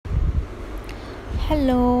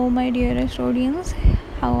Hello, my dearest audience.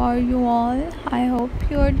 How are you all? I hope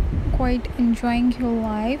you are quite enjoying your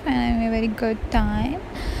life and having a very good time.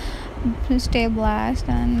 Stay blessed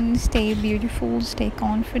and stay beautiful, stay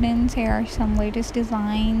confident. Here are some latest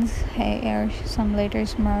designs. Here are some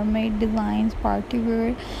latest mermaid designs, party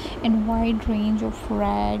wear in wide range of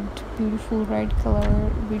red, beautiful red color,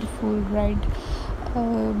 beautiful red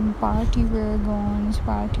party wear gowns,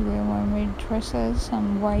 party wear mermaid dresses,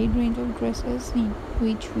 some wide range of dresses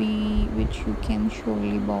which you can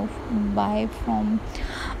surely buy from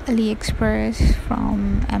AliExpress,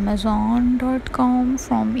 from Amazon.com,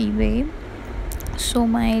 from eBay. So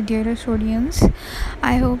my dearest audience,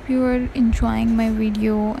 I hope you are enjoying my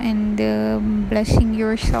video and blessing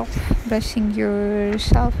yourself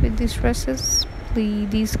with these dresses. Please,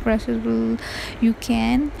 these dresses will you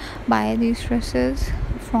can buy these dresses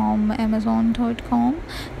from Amazon.com.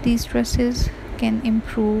 These dresses can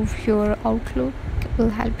improve your outlook, will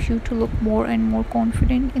help you to look more and more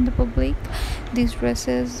confident in the public. These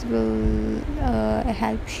dresses will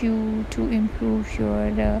help you to improve your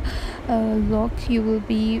look. You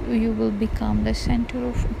will become the center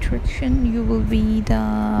of attraction. You will be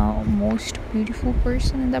the most beautiful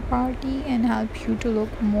person in the party and help you to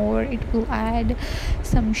look more. It will add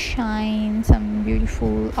some shine, some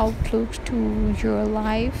beautiful outlook to your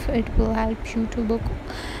life. It will help you to look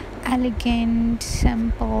elegant,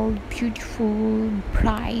 simple, beautiful,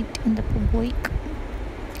 bright in the public,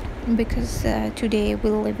 because today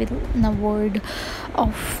we live in a world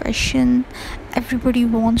of fashion. Everybody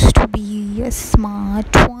wants to be a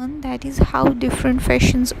smart one. That is how different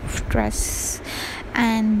fashions of dress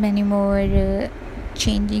and many more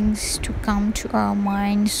changings to come to our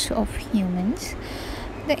minds of humans.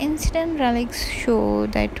 The ancient relics show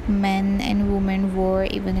that men and women wore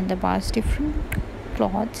even in the past different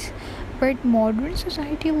clothes, but modern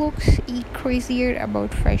society looks crazier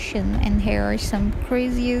about fashion, and here are some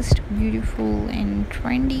craziest, beautiful and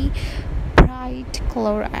trendy bright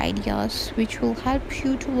color ideas which will help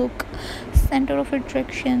you to look center of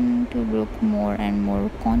attraction, to look more and more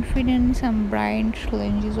confident. Some bright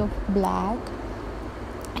ranges of black,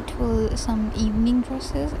 it will some evening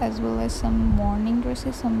dresses as well as some morning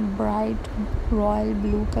dresses, some bright royal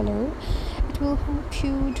blue color. It will help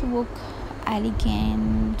you to look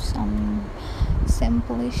elegant, some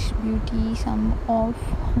simplish beauty, some off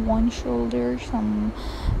one shoulder, some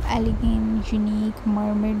elegant unique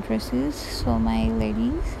mermaid dresses. So my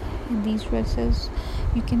ladies, these dresses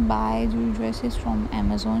you can buy these dresses from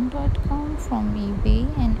Amazon.com, from eBay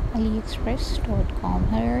and AliExpress.com.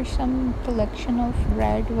 Here are some collection of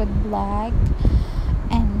red with black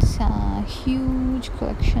and some huge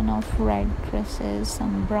collection of red dresses,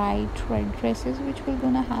 some bright red dresses which will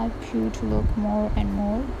gonna help you to look more and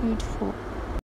more beautiful.